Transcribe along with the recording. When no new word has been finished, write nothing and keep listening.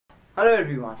Hello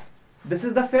everyone, this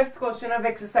is the fifth question of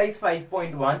exercise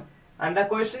 5.1 and the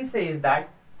question says that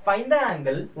find the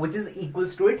angle which is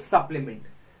equals to its supplement.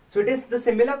 So it is the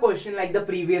similar question like the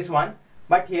previous one,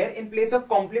 but here in place of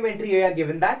complementary we are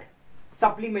given that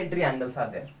supplementary angles are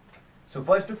there. So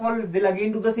first of all we'll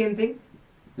again do the same thing.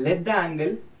 Let the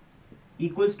angle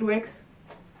equals to x.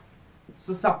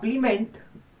 So supplement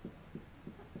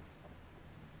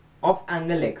of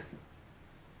angle x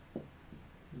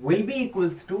will be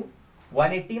equals to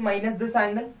 180 minus this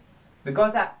angle,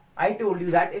 because I told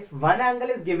you that if one angle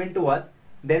is given to us,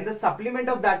 then the supplement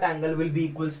of that angle will be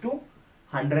equals to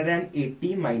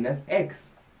 180 minus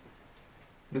x.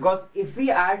 Because if we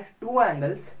add two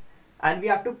angles and we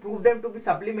have to prove them to be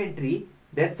supplementary,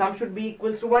 then sum should be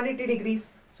equals to 180 degrees.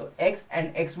 So x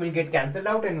and x will get cancelled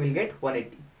out and we'll get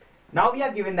 180. Now we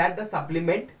are given that the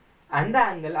supplement and the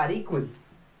angle are equal.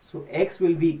 So x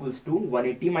will be equals to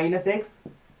 180 minus x.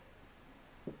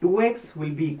 2x will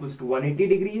be equals to 180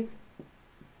 degrees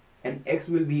and x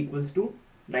will be equals to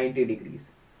 90 degrees.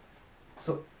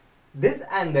 So this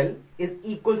angle is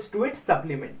equals to its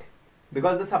supplement,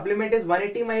 because the supplement is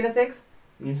 180 minus x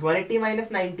means 180 minus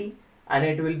 90 and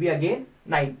it will be again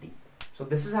 90. So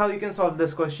this is how you can solve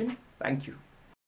this question. Thank you.